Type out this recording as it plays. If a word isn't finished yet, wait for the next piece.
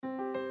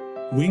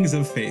Wings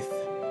of Faith.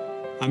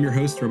 I'm your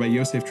host, Rabbi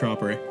Yosef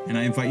Tropper, and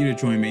I invite you to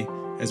join me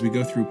as we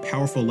go through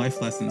powerful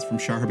life lessons from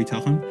Shar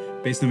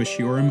HaBitachon based on the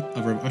shiurim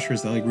of Rav Asher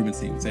Zelig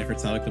Rubenstein, Zecher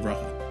Tzadik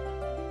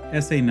Livracha.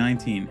 Essay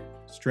 19,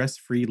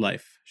 Stress-Free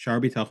Life,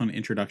 Shar HaBitachon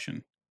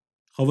Introduction.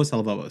 Chovos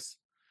Halvavos.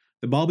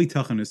 The Baal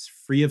Bitachon is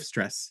free of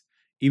stress,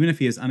 even if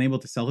he is unable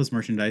to sell his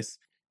merchandise,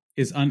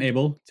 is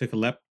unable to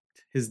collect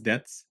his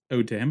debts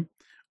owed to him,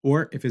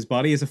 or if his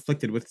body is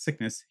afflicted with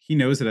sickness, he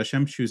knows that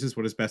Hashem chooses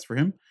what is best for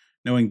him,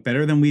 knowing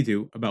better than we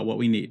do about what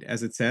we need.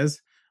 As it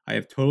says, I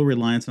have total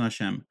reliance on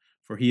Hashem,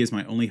 for he is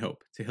my only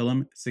hope.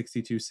 Tehillim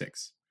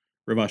 62:6.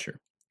 Rav Asher.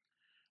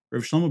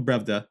 Rav Shlomo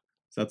Brevda,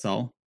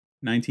 Zatzal,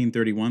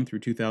 1931 through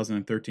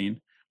 2013,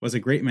 was a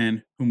great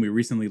man whom we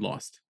recently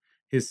lost.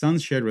 His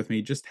sons shared with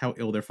me just how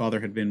ill their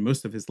father had been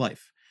most of his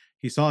life.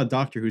 He saw a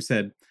doctor who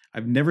said,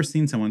 I've never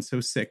seen someone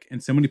so sick in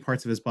so many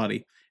parts of his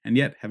body, and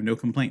yet have no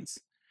complaints.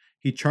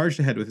 He charged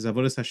ahead with his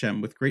avodas Hashem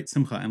with great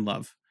simcha and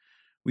love.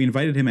 We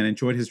invited him and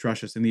enjoyed his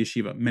drashas in the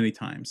yeshiva many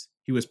times.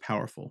 He was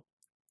powerful.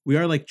 We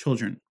are like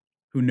children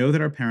who know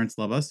that our parents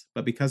love us,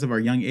 but because of our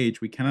young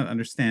age, we cannot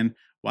understand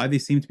why they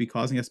seem to be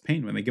causing us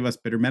pain when they give us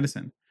bitter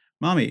medicine.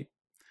 Mommy,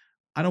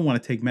 I don't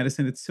want to take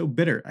medicine. It's so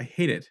bitter. I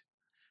hate it.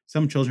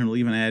 Some children will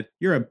even add,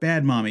 you're a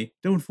bad mommy.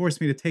 Don't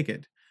force me to take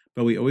it.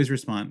 But we always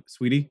respond,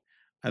 sweetie,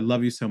 I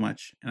love you so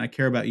much, and I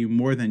care about you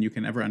more than you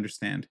can ever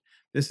understand.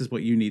 This is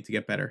what you need to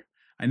get better.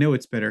 I know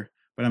it's bitter,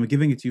 but I'm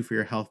giving it to you for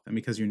your health and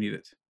because you need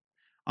it.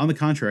 On the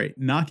contrary,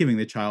 not giving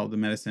the child the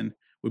medicine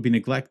would be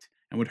neglect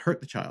and would hurt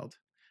the child.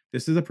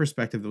 This is a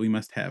perspective that we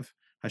must have.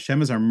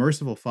 Hashem is our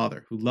merciful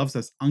Father who loves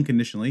us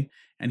unconditionally,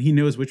 and he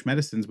knows which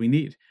medicines we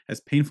need, as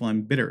painful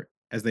and bitter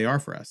as they are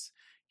for us.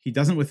 He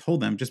doesn't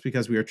withhold them just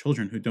because we are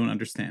children who don't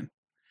understand.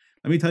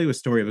 Let me tell you a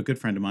story of a good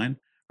friend of mine,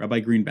 Rabbi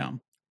Greenbaum.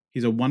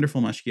 He's a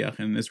wonderful mashgiach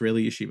in an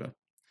Israeli yeshiva.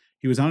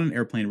 He was on an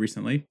airplane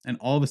recently, and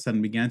all of a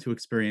sudden began to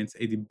experience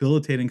a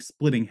debilitating,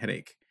 splitting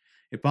headache.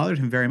 It bothered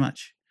him very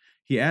much.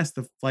 He asked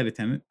the flight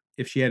attendant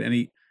if she had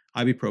any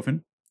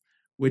ibuprofen,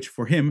 which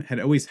for him had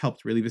always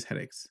helped relieve his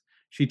headaches.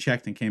 She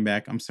checked and came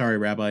back, I'm sorry,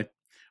 Rabbi,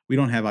 we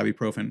don't have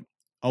ibuprofen.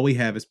 All we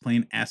have is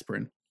plain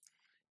aspirin.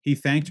 He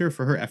thanked her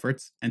for her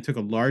efforts and took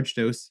a large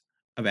dose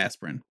of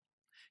aspirin.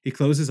 He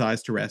closed his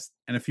eyes to rest,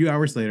 and a few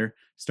hours later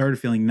started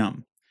feeling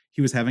numb.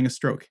 He was having a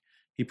stroke.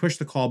 He pushed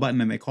the call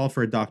button and they called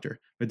for a doctor.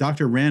 The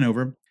doctor ran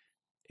over,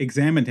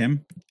 examined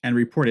him, and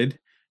reported,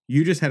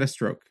 you just had a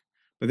stroke,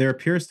 but there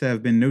appears to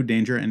have been no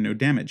danger and no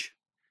damage.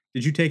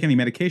 Did you take any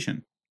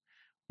medication?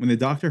 When the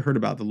doctor heard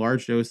about the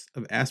large dose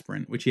of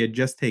aspirin, which he had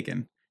just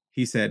taken,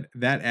 he said,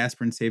 that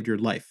aspirin saved your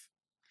life.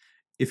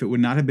 If it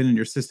would not have been in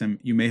your system,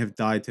 you may have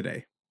died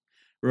today.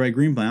 Rabbi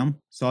Greenbaum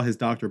saw his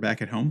doctor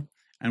back at home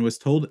and was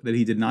told that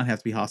he did not have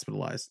to be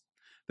hospitalized.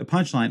 The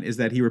punchline is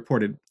that he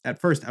reported, at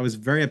first I was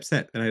very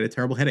upset that I had a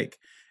terrible headache,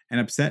 and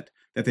upset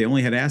that they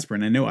only had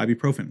aspirin and no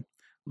ibuprofen.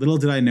 Little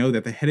did I know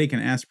that the headache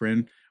and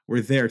aspirin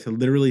were there to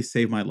literally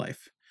save my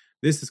life.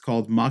 This is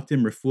called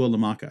Makdim Refuah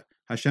Lamaka.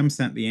 Hashem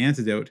sent the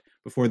antidote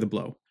before the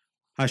blow.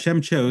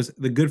 Hashem chose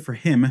the good for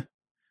him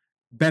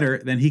better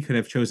than he could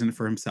have chosen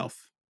for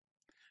himself.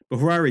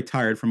 Before I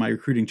retired from my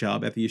recruiting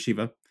job at the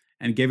yeshiva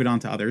and gave it on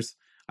to others,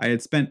 I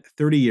had spent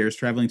 30 years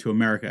traveling to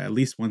America at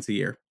least once a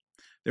year.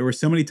 There were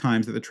so many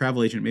times that the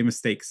travel agent made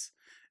mistakes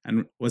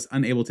and was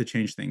unable to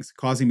change things,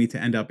 causing me to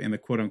end up in the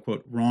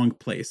quote-unquote wrong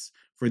place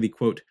for the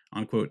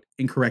quote-unquote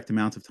incorrect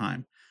amount of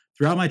time.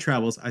 Throughout my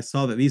travels, I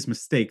saw that these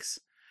mistakes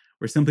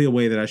were simply a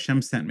way that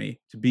Hashem sent me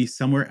to be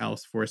somewhere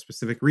else for a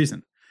specific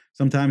reason.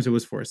 Sometimes it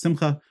was for a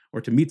simcha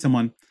or to meet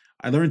someone.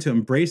 I learned to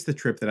embrace the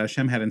trip that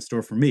Hashem had in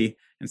store for me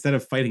instead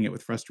of fighting it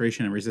with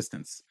frustration and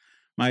resistance.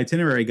 My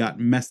itinerary got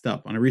messed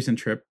up on a recent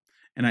trip,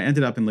 and I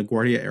ended up in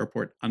LaGuardia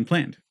Airport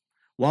unplanned.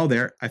 While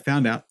there, I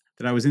found out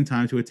that I was in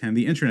time to attend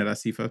the Internet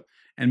Asifa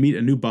and meet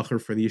a new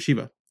bacher for the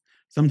yeshiva.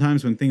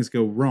 Sometimes when things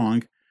go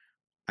wrong,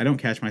 I don't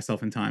catch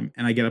myself in time,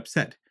 and I get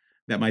upset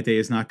that my day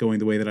is not going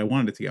the way that I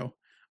wanted it to go.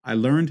 I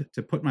learned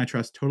to put my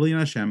trust totally in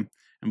Hashem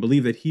and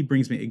believe that he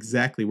brings me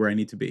exactly where I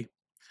need to be.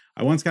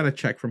 I once got a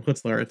check from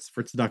Chutz La'aretz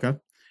for tzedakah,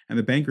 and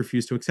the bank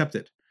refused to accept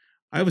it.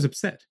 I was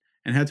upset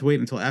and had to wait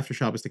until after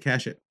Shabbos to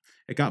cash it.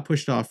 It got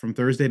pushed off from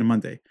Thursday to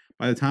Monday.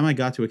 By the time I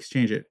got to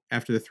exchange it,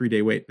 after the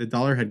 3-day wait, the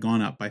dollar had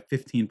gone up by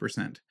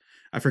 15%.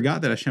 I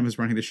forgot that Hashem is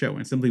running the show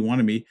and simply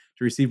wanted me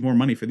to receive more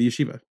money for the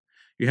yeshiva.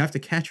 You have to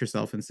catch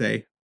yourself and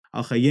say,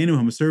 Al chayenu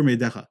hamasur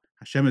me'edecha,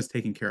 Hashem is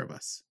taking care of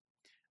us.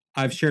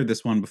 I've shared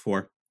this one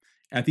before.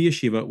 At the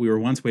yeshiva, we were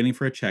once waiting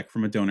for a check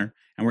from a donor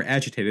and were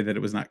agitated that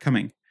it was not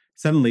coming.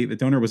 Suddenly, the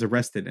donor was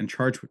arrested and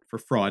charged for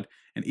fraud,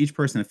 and each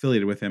person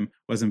affiliated with him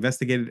was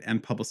investigated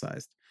and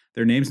publicized.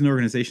 Their names and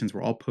organizations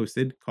were all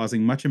posted,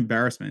 causing much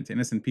embarrassment to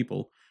innocent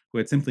people who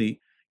had simply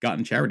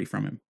gotten charity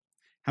from him.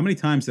 How many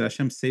times did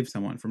Hashem save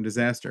someone from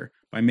disaster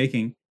by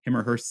making him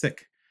or her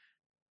sick?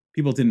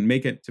 People didn't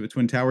make it to the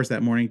Twin Towers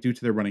that morning due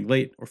to their running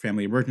late, or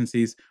family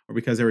emergencies, or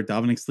because they were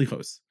davening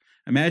slichos.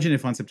 Imagine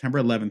if on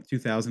September 11th,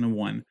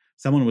 2001,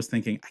 someone was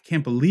thinking, I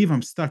can't believe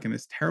I'm stuck in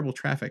this terrible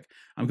traffic.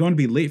 I'm going to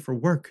be late for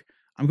work.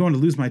 I'm going to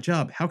lose my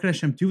job. How could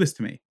Hashem do this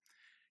to me?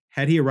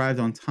 Had he arrived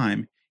on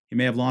time, He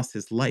may have lost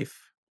his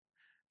life.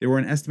 There were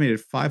an estimated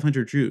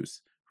 500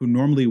 Jews who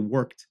normally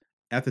worked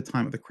at the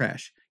time of the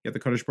crash, yet the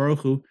Kadosh Baruch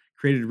Hu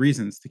created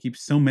reasons to keep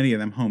so many of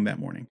them home that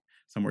morning.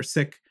 Some were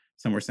sick,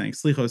 some were saying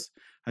slichos.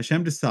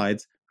 Hashem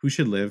decides who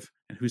should live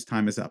and whose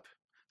time is up.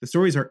 The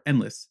stories are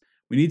endless.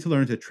 We need to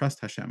learn to trust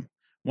Hashem.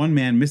 One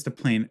man missed a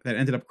plane that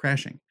ended up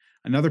crashing.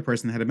 Another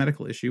person had a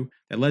medical issue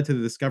that led to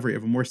the discovery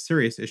of a more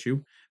serious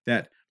issue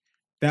that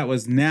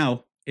was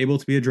now able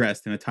to be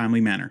addressed in a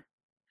timely manner.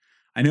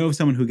 I know of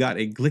someone who got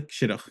a glick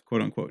shidduch,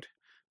 quote unquote.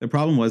 The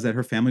problem was that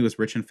her family was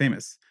rich and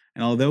famous,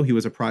 and although he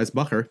was a prize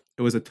bacher,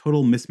 it was a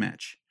total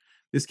mismatch.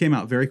 This came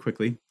out very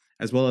quickly,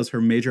 as well as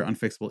her major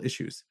unfixable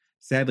issues.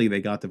 Sadly,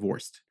 they got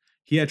divorced.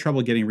 He had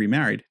trouble getting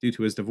remarried due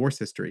to his divorce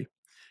history.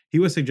 He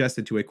was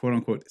suggested to a quote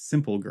unquote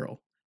simple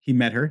girl. He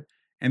met her,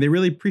 and they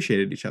really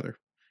appreciated each other.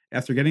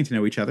 After getting to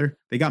know each other,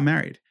 they got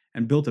married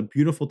and built a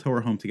beautiful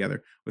Torah home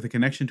together with a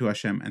connection to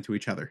Hashem and to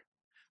each other.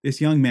 This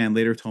young man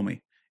later told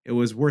me, it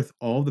was worth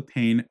all the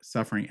pain,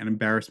 suffering, and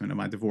embarrassment of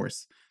my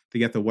divorce to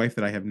get the wife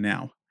that I have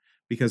now.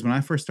 Because when I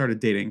first started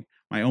dating,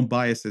 my own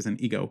biases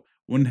and ego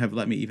wouldn't have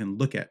let me even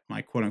look at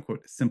my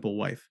quote-unquote simple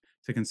wife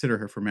to consider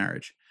her for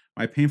marriage.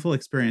 My painful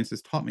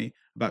experiences taught me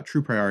about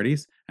true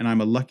priorities, and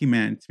I'm a lucky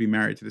man to be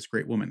married to this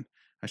great woman.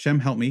 Hashem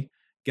helped me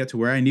get to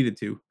where I needed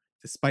to,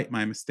 despite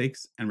my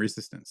mistakes and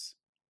resistance.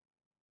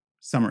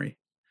 Summary.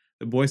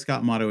 The Boy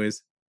Scout motto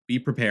is, be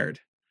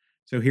prepared.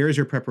 So here is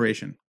your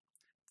preparation.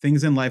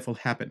 Things in life will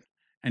happen,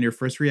 and your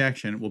first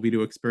reaction will be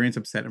to experience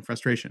upset and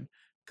frustration.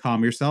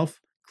 Calm yourself,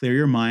 clear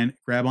your mind,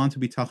 grab onto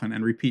bitachon,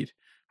 and repeat.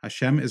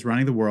 Hashem is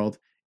running the world,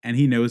 and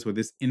He knows with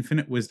His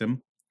infinite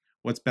wisdom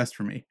what's best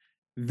for me.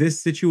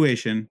 This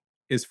situation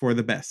is for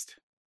the best.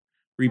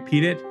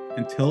 Repeat it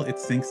until it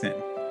sinks in.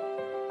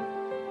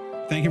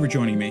 Thank you for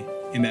joining me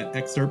in that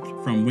excerpt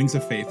from Wings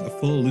of Faith, a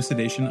full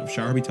elucidation of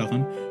Sha'ar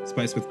HaBitachon,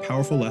 spiced with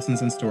powerful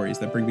lessons and stories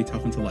that bring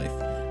bitachon to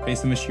life,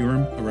 based on the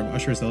shiurim of Rav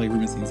Asher Zelig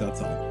Rubenstein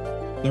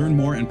Zatzal. Learn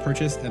more and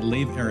purchase at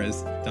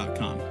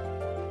leiverez.com.